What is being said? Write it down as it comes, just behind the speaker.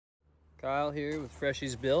Kyle here with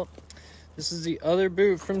Freshies Built. This is the other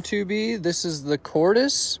boot from TOBE. This is the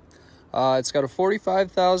Cordus. It's got a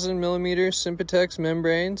 45,000 millimeter Sympatex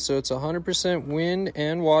membrane, so it's 100% wind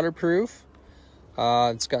and waterproof.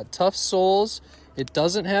 It's got tough soles. It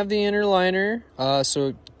doesn't have the inner liner, so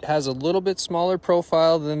it has a little bit smaller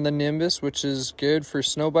profile than the Nimbus, which is good for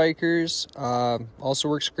snowbikers. Also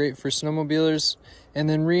works great for snowmobilers. And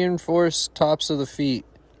then reinforced tops of the feet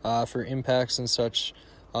for impacts and such,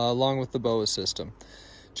 along with the BOA system.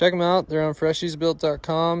 Check them out. They're on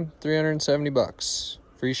freshiesbuilt.com. $370.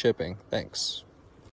 Free shipping. Thanks.